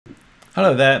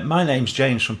Hello there, my name's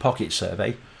James from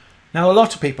PocketSurvey. Now a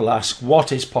lot of people ask,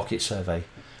 what is PocketSurvey?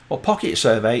 Well,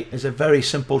 PocketSurvey is a very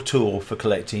simple tool for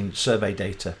collecting survey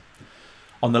data.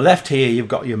 On the left here you've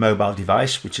got your mobile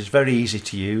device, which is very easy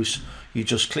to use. You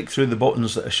just click through the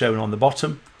buttons that are shown on the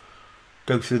bottom,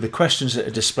 go through the questions that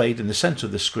are displayed in the centre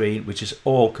of the screen, which is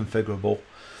all configurable.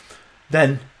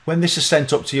 Then when this is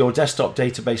sent up to your desktop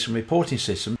database and reporting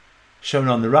system, shown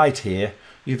on the right here,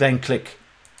 you then click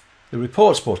the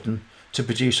reports button to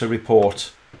produce a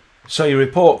report. So your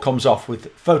report comes off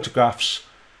with photographs,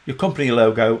 your company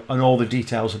logo and all the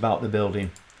details about the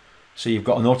building. So you've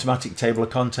got an automatic table of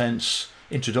contents,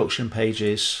 introduction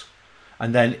pages,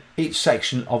 and then each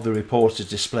section of the report is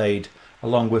displayed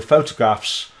along with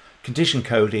photographs, condition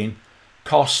coding,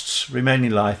 costs,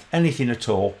 remaining life, anything at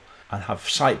all, and have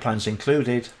site plans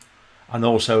included and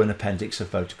also an appendix of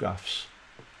photographs.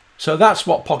 So that's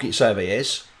what PocketSurvey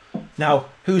is. Now,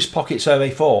 who's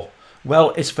PocketSurvey for?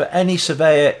 Well, it's for any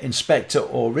surveyor, inspector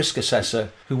or risk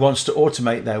assessor who wants to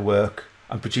automate their work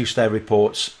and produce their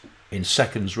reports in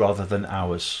seconds rather than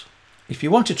hours. If you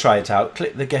want to try it out,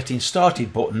 click the Getting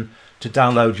Started button to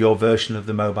download your version of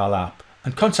the mobile app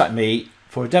and contact me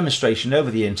for a demonstration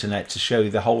over the internet to show you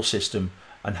the whole system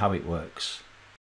and how it works.